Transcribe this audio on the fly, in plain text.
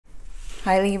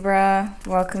Hi Libra,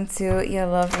 welcome to your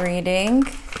love reading.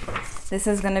 This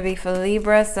is going to be for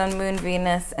Libra, Sun, Moon,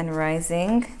 Venus, and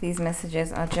Rising. These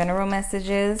messages are general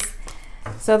messages,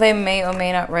 so they may or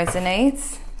may not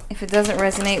resonate. If it doesn't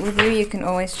resonate with you, you can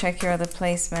always check your other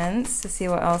placements to see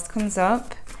what else comes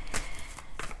up.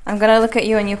 I'm going to look at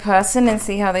you and your person and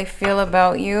see how they feel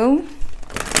about you,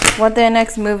 what their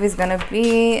next move is going to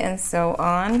be, and so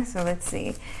on. So let's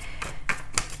see.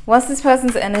 What's this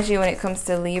person's energy when it comes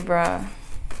to Libra?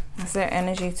 What's their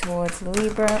energy towards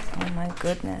Libra? Oh my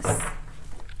goodness.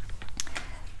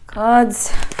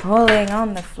 Cards falling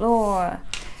on the floor.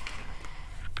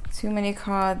 Too many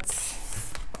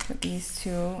cards for these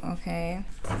two. Okay.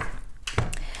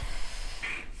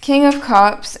 King of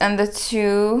Cups and the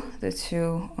two.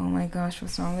 Oh my gosh,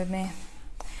 what's wrong with me?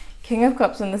 King of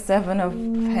Cups and the Seven of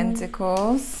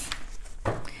Pentacles.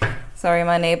 Sorry,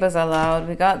 my neighbors are loud.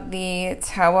 We got the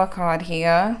Tower card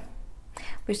here,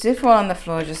 which did fall on the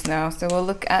floor just now. So we'll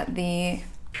look at the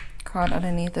card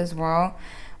underneath as well.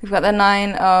 We've got the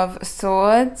Nine of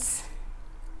Swords.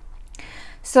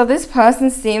 So this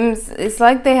person seems, it's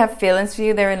like they have feelings for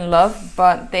you. They're in love,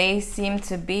 but they seem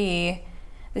to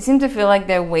feel like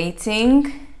they're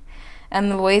waiting.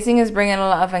 And the waiting is bringing a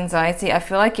lot of anxiety. I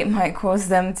feel like it might cause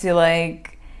them to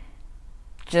like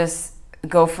just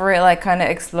go for it, like kind of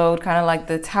explode, kind of like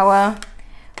the Tower,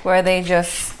 where they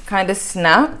just kind of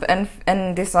snap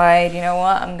and decide, you know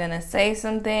what, I'm gonna say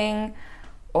something,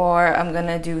 or I'm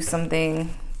gonna do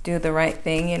something, do the right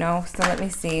thing, you know. So let me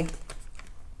see.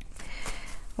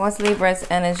 What's Libra's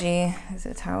energy? Is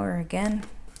it Tower again?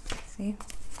 Let's see.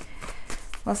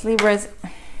 What's Libra's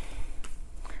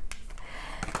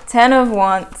Ten of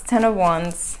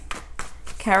Wands,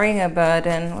 carrying a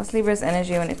burden. What's Libra's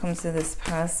energy when it comes to this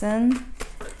person?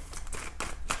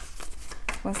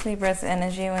 What's Libra's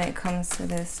energy when it comes to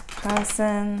this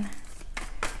person?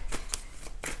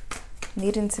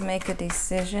 Needing to make a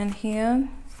decision here.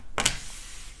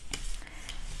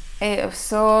 Eight of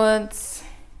Swords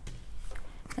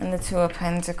and the Two of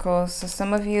Pentacles. So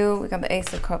some of you, we got the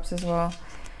Ace of Cups as well.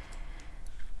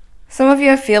 Some of you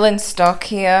are feeling stuck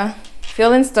here.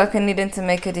 Feeling stuck and needing to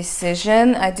make a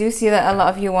decision. I do see that a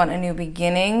lot of you want a new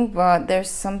beginning, but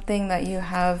there's something that you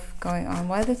have going on.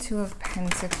 Why the Two of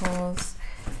Pentacles?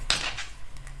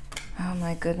 Oh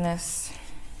my goodness.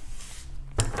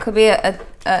 Could be a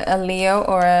Leo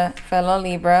or a fellow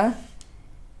Libra.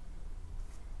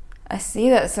 I see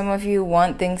that some of you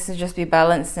want things to just be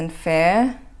balanced and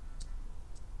fair.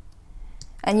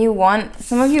 And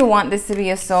some of you want this to be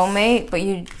a soulmate, but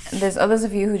there's others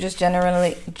of you who just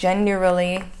generally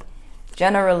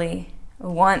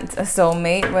want a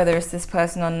soulmate, whether it's this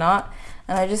person or not.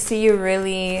 And I just see you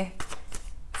really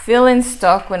feeling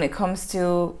stuck when it comes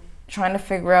to trying to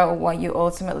figure out what you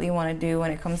ultimately want to do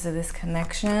when it comes to this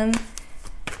connection.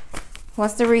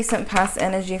 What's the recent past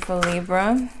energy for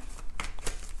Libra?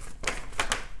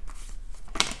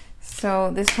 So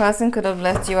this person could have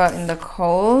left you out in the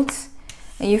cold,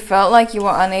 and you felt like you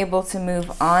were unable to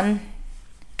move on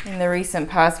in the recent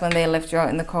past when they left you out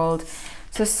in the cold.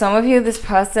 So some of you, this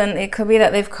person, it could be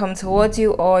that they've come towards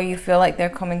you, or you feel like they're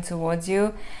coming towards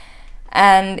you,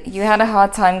 and you had a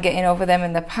hard time getting over them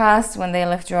in the past when they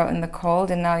left you out in the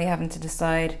cold, and now you're having to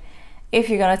decide if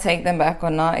you're going to take them back or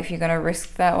not, if you're going to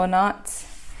risk that or not.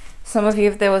 Some of you,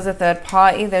 if there was a third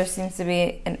party, there seems to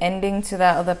be an ending to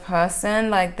that other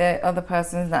person, like the other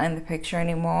person's not in the picture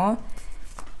anymore.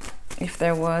 If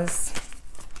there was.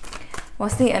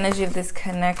 What's the energy of this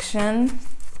connection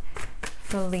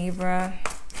for Libra?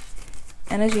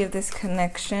 Energy of this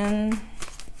connection.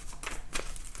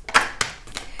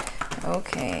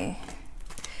 Okay.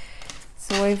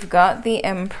 So we've got the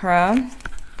Emperor.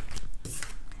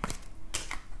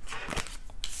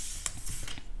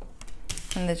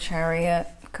 And the Chariot.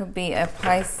 Could be a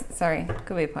Pisces. Sorry,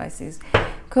 could be a Pisces.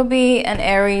 Could be an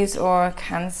Aries or a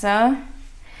Cancer.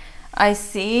 I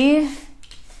see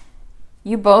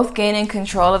you both gaining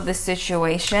control of the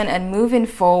situation and moving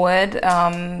forward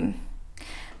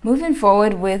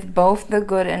with both the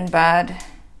good and bad.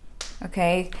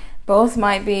 Okay, both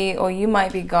might be, or you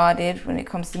might be guarded when it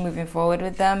comes to moving forward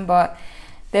with them, but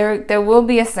there will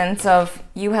be a sense of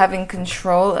you having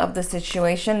control of the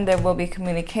situation. There will be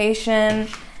communication.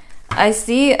 I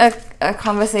see a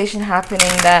conversation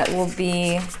happening that will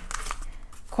be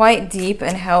quite deep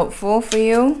and helpful for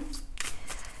you.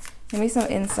 Give me some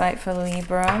insight for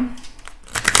Libra.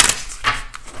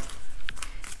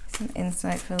 Some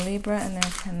insight for Libra and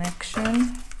their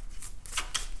connection.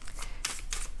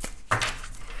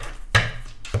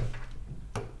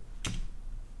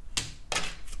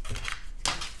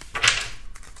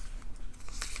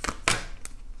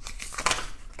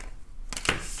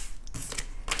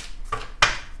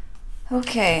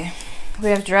 Okay, we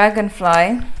have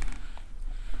Dragonfly.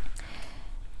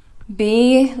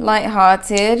 Be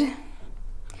lighthearted,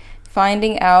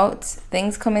 finding out,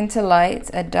 things come into light,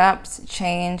 adapt,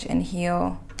 change, and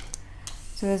heal.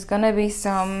 So there's gonna be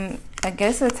some, I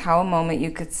guess, a tower moment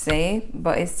you could say,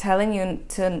 but it's telling you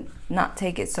to not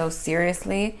take it so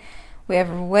seriously. We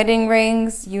have wedding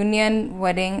rings, union,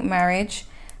 wedding, marriage,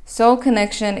 soul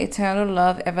connection, eternal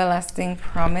love, everlasting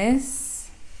promise.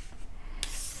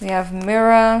 We have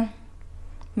mirror,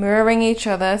 mirroring each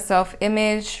other,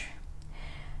 self-image.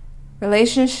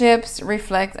 Relationships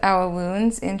reflect our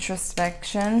wounds,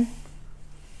 introspection.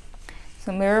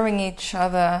 So mirroring each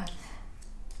other,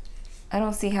 I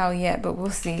don't see how yet, but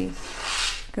we'll see.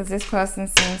 Because this person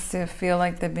seems to feel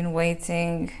like they've been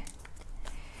waiting.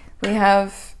 We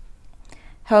have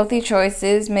healthy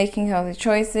choices, making healthy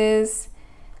choices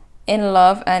in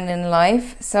love and in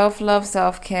life. Self-love,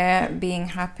 self-care, being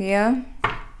happier.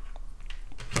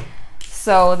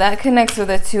 So that connects with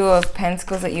the Two of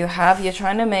Pentacles that you have. You're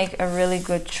trying to make a really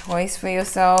good choice for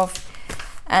yourself.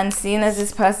 And seeing as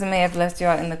this person may have left you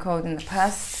out in the cold in the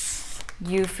past,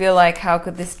 you feel like, how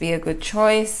could this be a good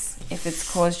choice if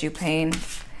it's caused you pain?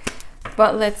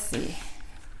 But let's see.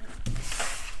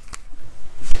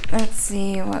 Let's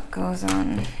see what goes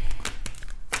on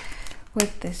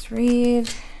with this read.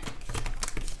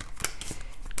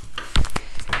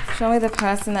 Show me the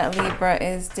person that Libra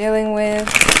is dealing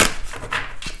with.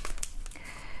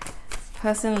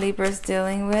 Person Libra is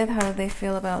dealing with. How do they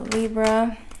feel about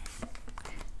Libra?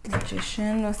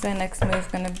 Magician. What's their next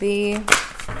move going to be?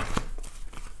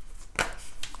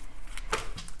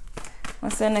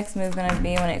 What's their next move going to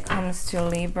be when it comes to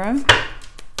Libra?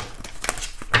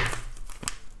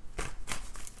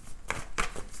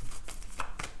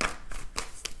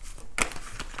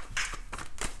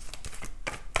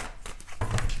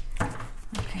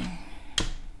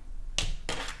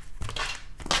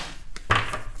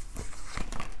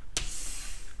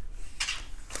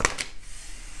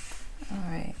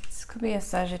 Be a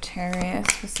Sagittarius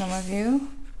for some of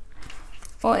you,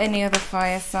 or any other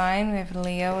fire sign. We have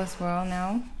Leo as well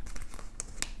now.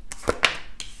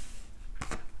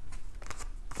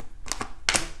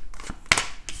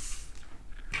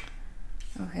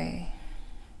 Okay,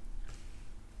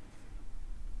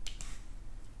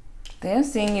 they are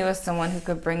seeing you as someone who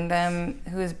could bring them,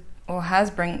 who is or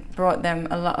has brought them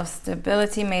a lot of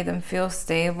stability, made them feel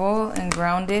stable and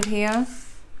grounded here.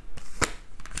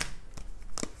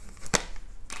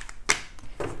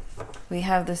 We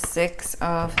have the Six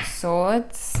of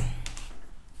Swords.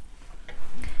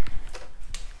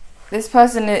 This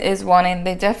person is wanting,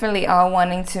 they definitely are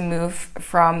wanting to move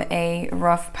from a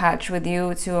rough patch with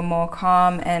you to a more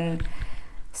calm and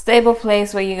stable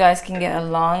place where you guys can get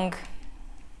along.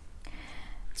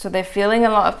 So they're feeling a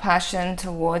lot of passion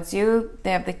towards you.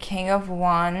 They have the King of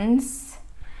Wands.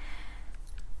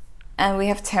 And we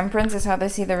have Temperance is how they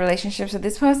see the relationship. So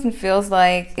this person feels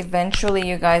like eventually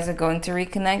you guys are going to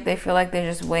reconnect. They feel like they're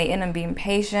just waiting and being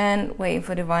patient, waiting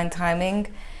for divine timing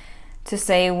to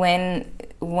say when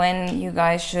you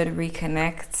guys should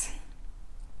reconnect.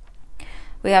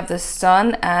 We have the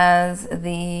Sun as in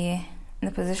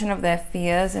the position of their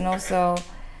fears, and also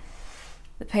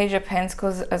the Page of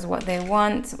Pentacles as what they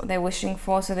want, what they're wishing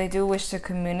for. So they do wish to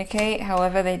communicate.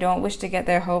 However, they don't wish to get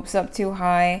their hopes up too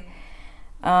high.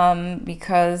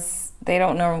 Because they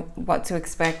don't know what to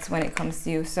expect when it comes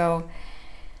to you. So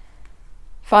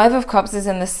Five of Cups is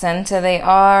in the center. They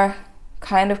are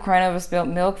kind of crying over spilt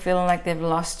milk, feeling like they've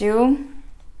lost you.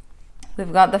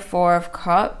 We've got the Four of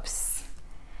Cups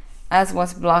as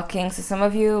what's blocking. So some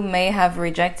of you may have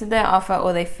rejected their offer,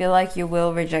 or they feel like you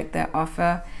will reject their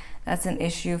offer. That's an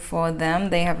issue for them.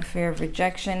 They have a fear of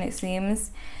rejection, it seems.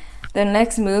 The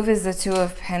next move is the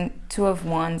Two of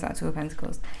Wands, not Two of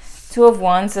Pentacles. Two of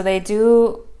Wands. So they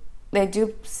do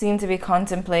seem to be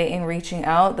contemplating reaching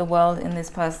out. The world in this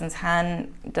person's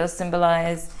hand does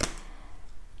symbolize,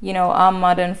 you know, our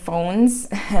modern phones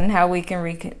and how we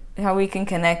can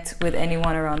connect with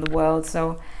anyone around the world.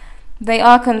 So they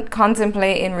are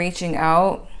contemplating reaching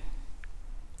out.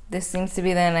 This seems to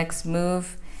be their next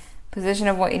move. Position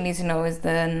of what you need to know is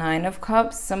the Nine of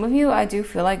Cups. Some of you, I do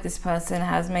feel like this person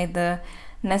has made the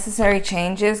necessary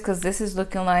changes, because this is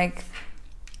looking like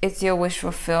it's your wish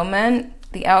fulfillment.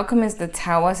 The outcome is the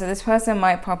Tower. So this person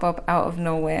might pop up out of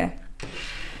nowhere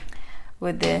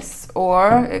with this.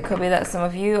 Or it could be that some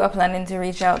of you are planning to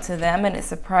reach out to them and it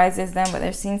surprises them. But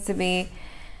there seems to be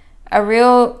a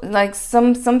real, like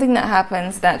something that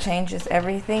happens that changes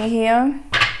everything here.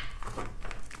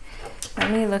 Let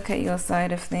me look at your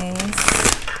side of things.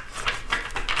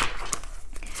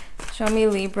 Show me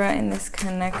Libra in this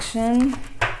connection.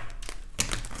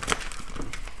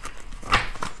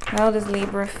 How does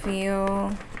Libra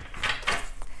feel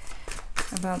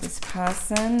about this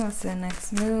person? What's their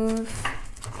next move?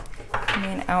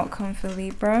 Main outcome for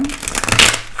Libra.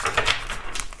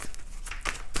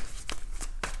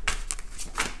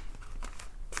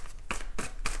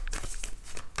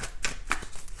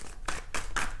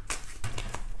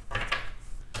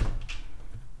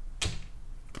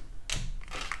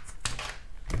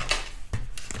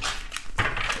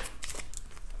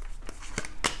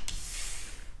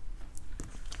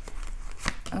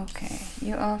 Okay,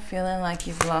 you are feeling like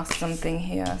you've lost something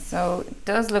here. So it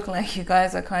does look like you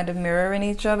guys are kind of mirroring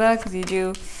each other, because you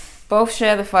do both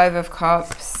share the Five of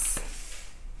Cups.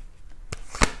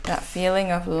 That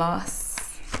feeling of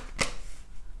loss.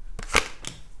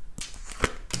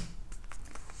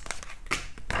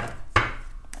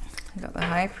 You got the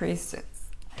High Priestess.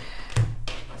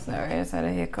 Sorry, I just had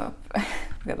a hiccup.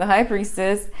 We got the High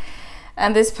Priestess.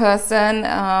 And this person,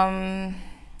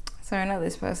 sorry, not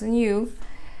this person, you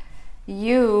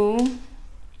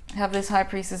have this High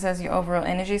Priestess as your overall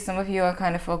energy. Some of you are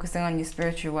kind of focusing on your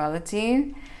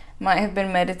spirituality. Might have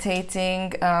been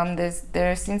meditating.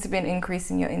 There seems to be an increase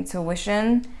in your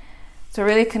intuition. So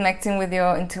really connecting with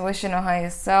your intuition or higher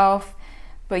self.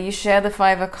 But you share the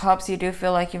Five of Cups. You do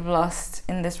feel like you've lost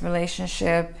in this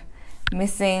relationship,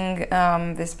 missing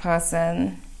this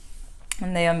person,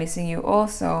 and they are missing you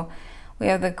also. We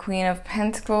have the Queen of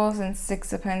Pentacles and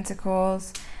Six of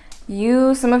Pentacles.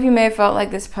 Some of you may have felt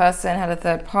like this person had a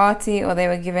third party, or they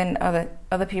were giving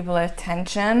other people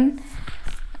attention,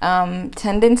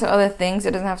 tending to other things.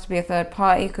 It doesn't have to be a third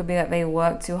party. It could be that they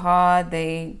worked too hard,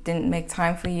 they didn't make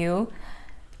time for you.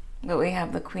 But we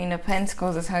have the Queen of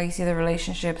Pentacles. That's how you see the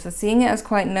relationship. So seeing it as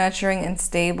quite nurturing and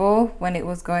stable when it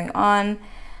was going on.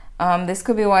 This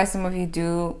could be why some of you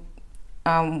do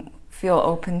feel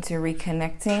open to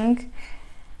reconnecting.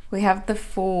 We have the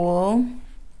Fool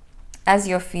as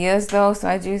your fears, though. So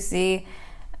I do see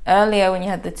earlier when you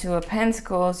had the Two of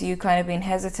Pentacles, you kind of been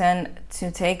hesitant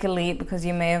to take a leap because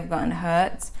you may have gotten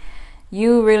hurt.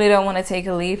 You really don't want to take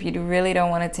a leap. You really don't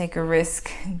want to take a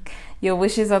risk. Your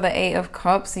wishes are the Eight of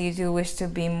Cups, so you do wish to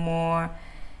be more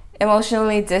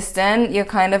emotionally distant. You're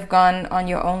kind of gone on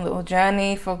your own little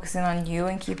journey, focusing on you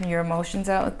and keeping your emotions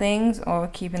out of things, or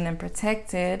keeping them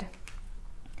protected.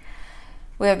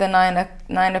 We have the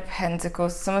Nine of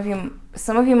Pentacles. Some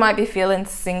of you might be feeling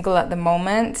single at the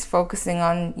moment, focusing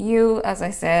on you, as I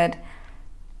said,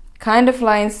 kind of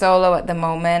flying solo at the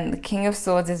moment. The King of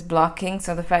Swords is blocking,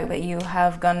 so the fact that you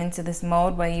have gone into this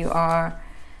mode where you are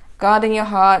guarding your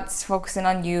heart, focusing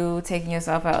on you, taking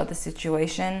yourself out of the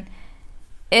situation,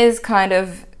 is kind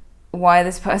of why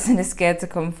this person is scared to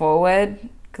come forward,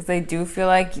 because they do feel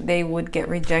like they would get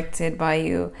rejected by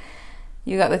you.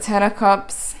 You got the Ten of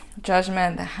Cups,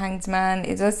 Judgment, the Hanged Man.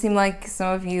 It does seem like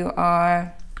some of you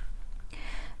are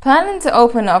planning to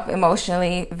open up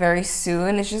emotionally very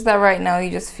soon. It's just that right now you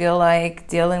just feel like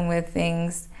dealing with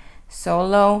things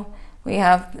solo. We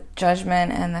have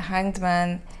Judgment and the Hanged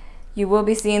Man. You will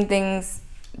be seeing things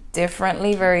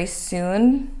differently very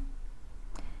soon.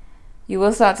 You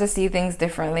will start to see things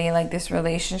differently, like this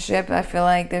relationship. I feel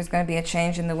like there's going to be a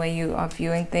change in the way you are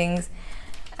viewing things.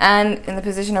 And in the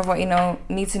position of what you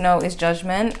need to know is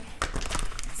Judgment.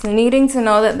 So needing to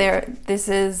know that this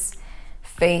is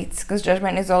fate, because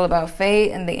Judgment is all about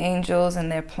fate and the angels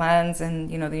and their plans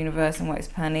and, you know, the universe and what it's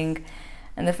planning.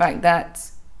 And the fact that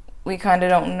we kind of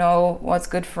don't know what's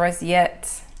good for us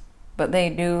yet, but they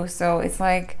do. So it's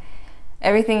like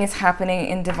everything is happening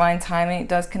in divine timing. It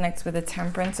does connect with the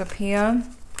Temperance up here.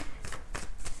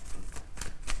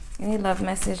 Any love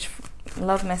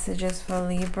messages for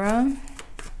Libra?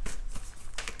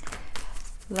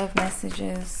 Love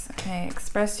messages. Okay,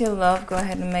 express your love. Go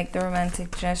ahead and make the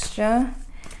romantic gesture.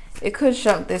 It could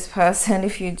shock this person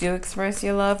if you do express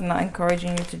your love. I'm not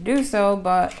encouraging you to do so,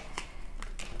 but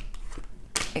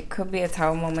it could be a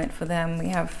tower moment for them. We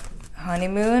have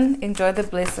honeymoon. Enjoy the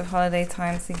bliss of holiday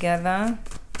time together.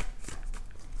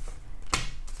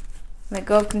 Let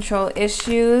go of control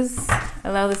issues.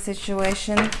 Allow the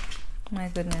situation. My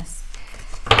goodness.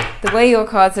 The way your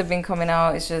cards have been coming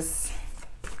out, it's just,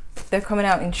 they're coming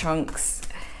out in chunks.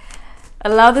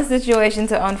 Allow the situation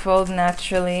to unfold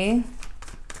naturally.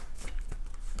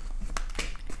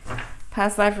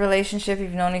 Past life relationship,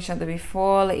 you've known each other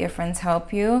before. Let your friends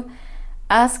help you.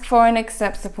 Ask for and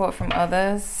accept support from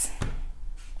others.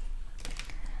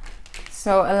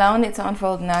 So allowing it to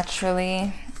unfold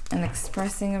naturally and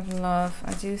expressing of love.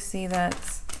 I do see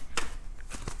that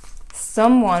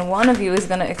one of you is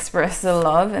going to express the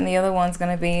love and the other one's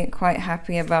going to be quite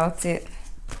happy about it.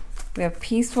 We have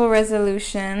peaceful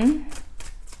resolution,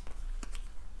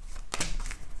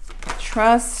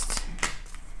 trust,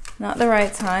 not the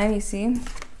right time, you see.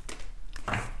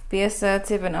 Be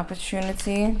assertive and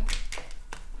opportunity.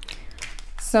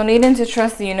 So needing to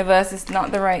trust the universe is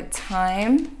not the right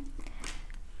time.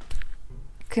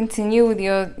 Continue with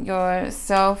your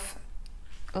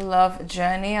self-love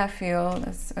journey. I feel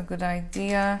that's a good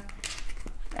idea.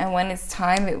 And when it's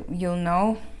time, you'll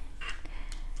know.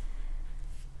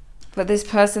 But this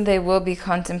person, they will be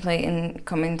contemplating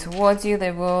coming towards you. They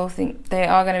are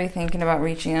going to be thinking about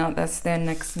reaching out. That's their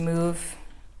next move.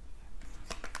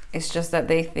 It's just that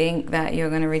they think that you're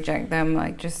going to reject them,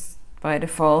 like, just by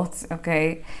default,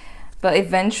 okay? But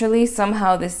eventually,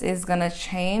 somehow, this is going to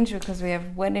change, because we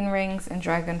have wedding rings and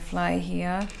dragonfly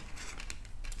here.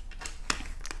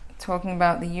 Talking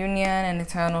about the union and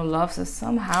eternal love. So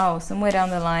somehow, somewhere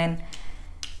down the line,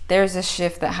 there's a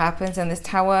shift that happens, and this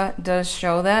tower does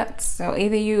show that. So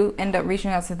either you end up reaching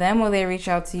out to them or they reach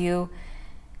out to you.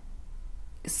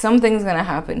 Something's going to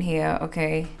happen here,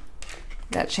 okay?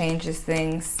 That changes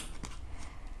things.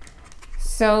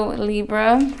 So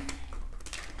Libra,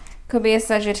 could be a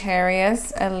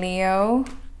Sagittarius, a Leo.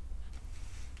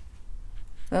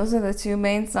 Those are the two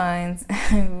main signs.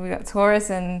 We got Taurus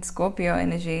and Scorpio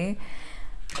energy.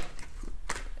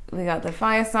 We got the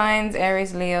fire signs,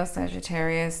 Aries, Leo,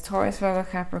 Sagittarius, Taurus, Virgo,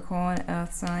 Capricorn,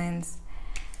 earth signs.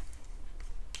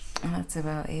 And that's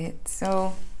about it.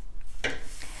 So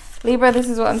Libra, this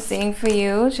is what I'm seeing for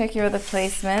you. Check your other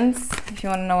placements if you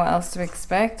want to know what else to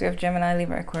expect. We have Gemini,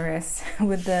 Libra, Aquarius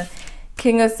with the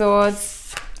King of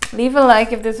Swords. Leave a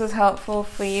like if this was helpful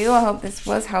for you. I hope this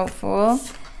was helpful.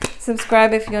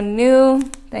 Subscribe if you're new.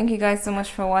 Thank you guys so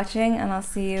much for watching, and I'll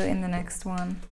see you in the next one.